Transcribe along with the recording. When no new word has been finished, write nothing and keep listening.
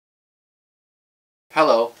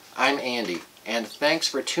Hello, I'm Andy, and thanks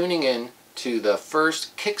for tuning in to the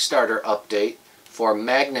first Kickstarter update for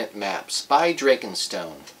Magnet Maps by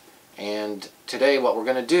DrakenStone. And today what we're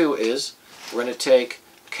going to do is we're going to take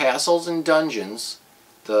Castles and Dungeons,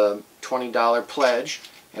 the $20 pledge,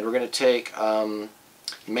 and we're going to take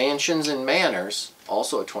Mansions and Manors,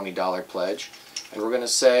 also a $20 pledge, and we're going to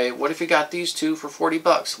say, what if you got these two for 40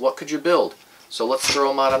 bucks? What could you build? So let's throw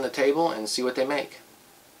them out on the table and see what they make.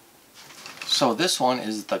 So this one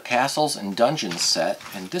is the Castles and Dungeons set,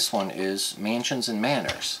 and this one is Mansions and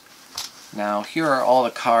Manors. Now here are all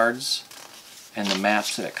the cards and the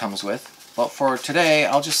maps that it comes with, but for today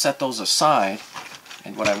I'll just set those aside,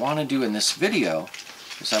 and what I want to do in this video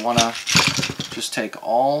is I want to just take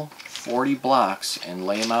all 40 blocks and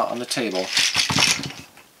lay them out on the table,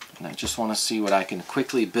 and I just want to see what I can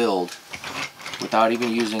quickly build without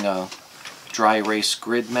even using a dry erase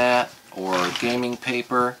grid mat or gaming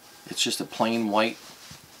paper. It's just a plain white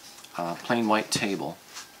table.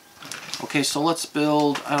 Okay, so let's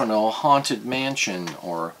build, I don't know, a haunted mansion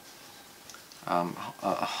or a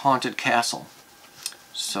haunted castle.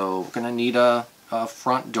 So we're going to need a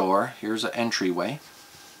front door. Here's an entryway.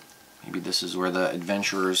 Maybe this is where the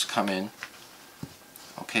adventurers come in.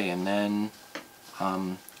 Okay, and then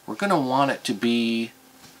we're going to want it to be,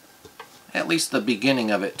 at least the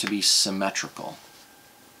beginning of it, to be symmetrical.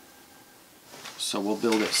 So we'll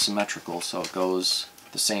build it symmetrical so it goes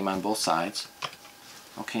the same on both sides.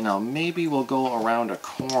 Okay, now maybe we'll go around a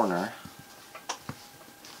corner.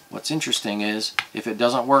 What's interesting is if it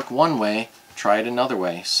doesn't work one way, try it another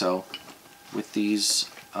way. So with these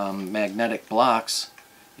magnetic blocks,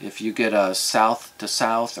 if you get a south to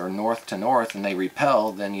south or north to north and they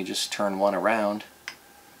repel, then you just turn one around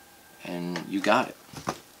and you got it.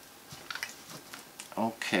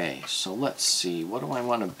 Okay, so let's see, what do I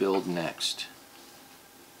want to build next?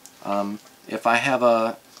 If I have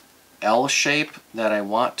a L shape that I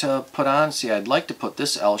want to put on, see, I'd like to put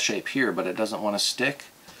this L shape here, but it doesn't want to stick.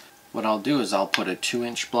 What I'll do is I'll put a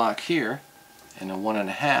 2-inch block here and a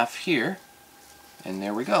 1.5 here, and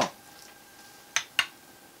there we go.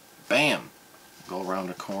 Bam! Go around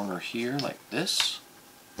a corner here like this.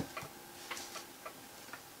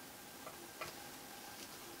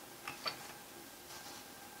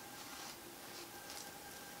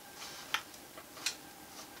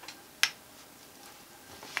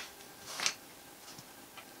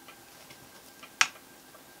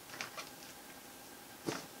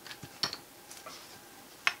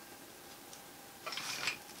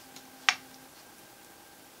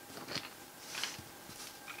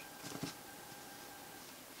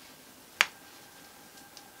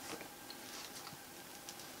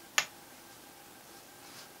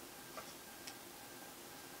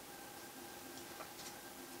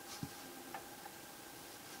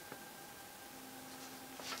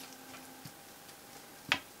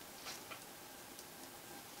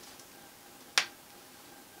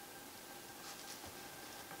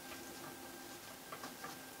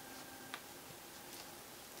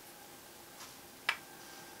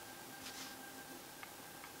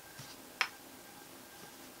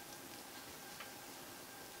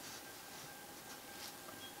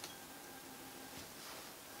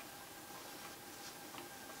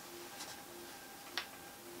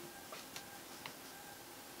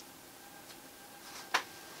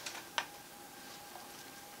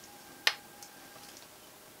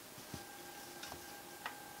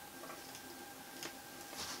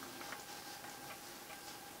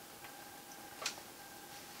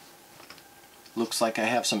 Looks like I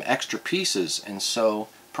have some extra pieces, and so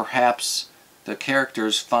perhaps the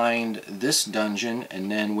characters find this dungeon, and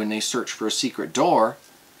then when they search for a secret door,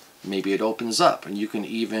 maybe it opens up, and you can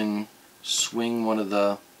even swing one of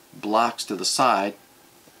the blocks to the side.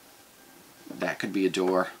 That could be a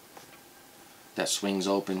door that swings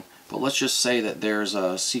open. But let's just say that there's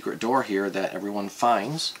a secret door here that everyone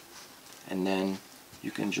finds, and then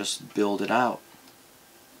you can just build it out.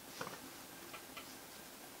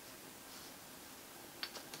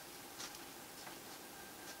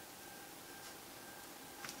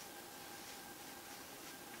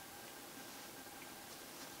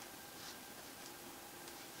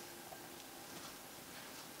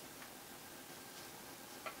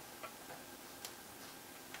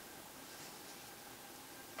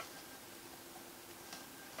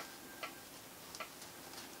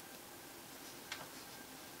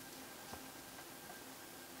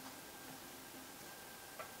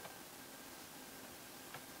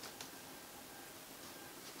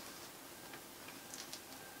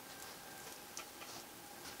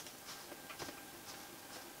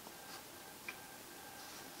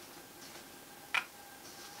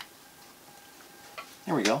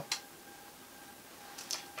 There we go.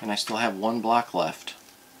 And I still have one block left.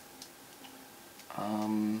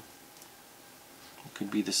 It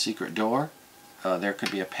could be the secret door. There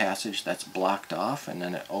could be a passage that's blocked off and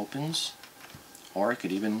then it opens. Or it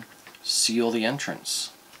could even seal the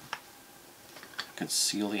entrance. It could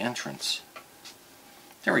seal the entrance.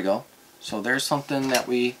 There we go. So there's something that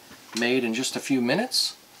we made in just a few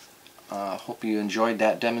minutes. Hope you enjoyed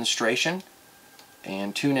that demonstration.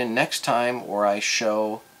 And tune in next time where I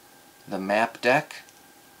show the map deck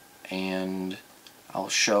and I'll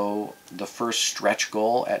show the first stretch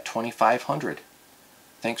goal at 2,500.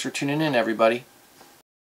 Thanks for tuning in, everybody.